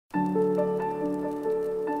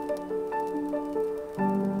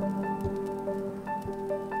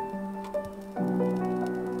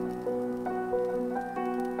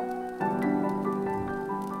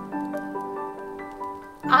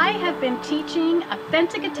been teaching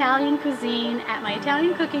authentic Italian cuisine at my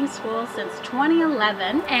Italian cooking school since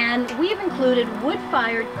 2011, and we've included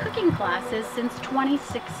wood-fired cooking classes since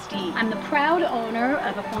 2016. I'm the proud owner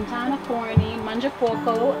of a Fontana Forni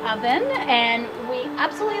Mangiafuoco Oven, and we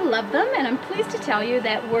absolutely love them, and I'm pleased to tell you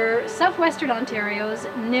that we're Southwestern Ontario's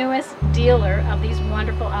newest dealer of these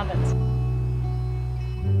wonderful ovens.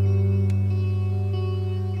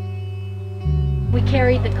 We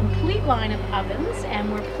carry the complete line of ovens,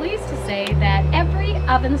 and we're pleased to say that every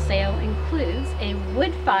oven sale includes a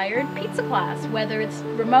wood-fired pizza class. Whether it's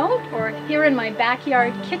remote or here in my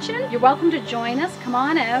backyard kitchen, you're welcome to join us. Come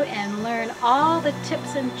on out and learn all the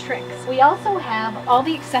tips and tricks. We also have all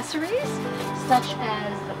the accessories, such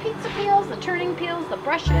as the pizza peels, the turning peels, the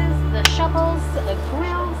brushes, the shovels, the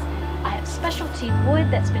grills. I have specialty wood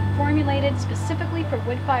that's been formulated specifically for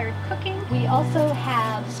wood-fired cooking. We also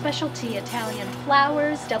have specialty Italian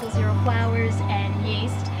flours, 00 flours, and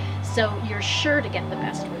yeast, so you're sure to get the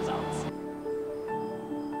best results.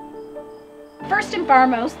 First and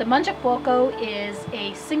foremost, the Mangiafuoco is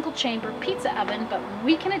a single chamber pizza oven, but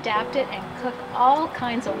we can adapt it and cook all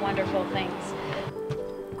kinds of wonderful things.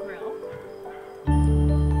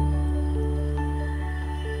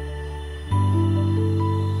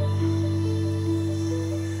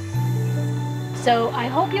 So I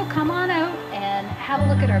hope you'll come on out and have a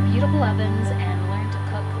look at our beautiful ovens and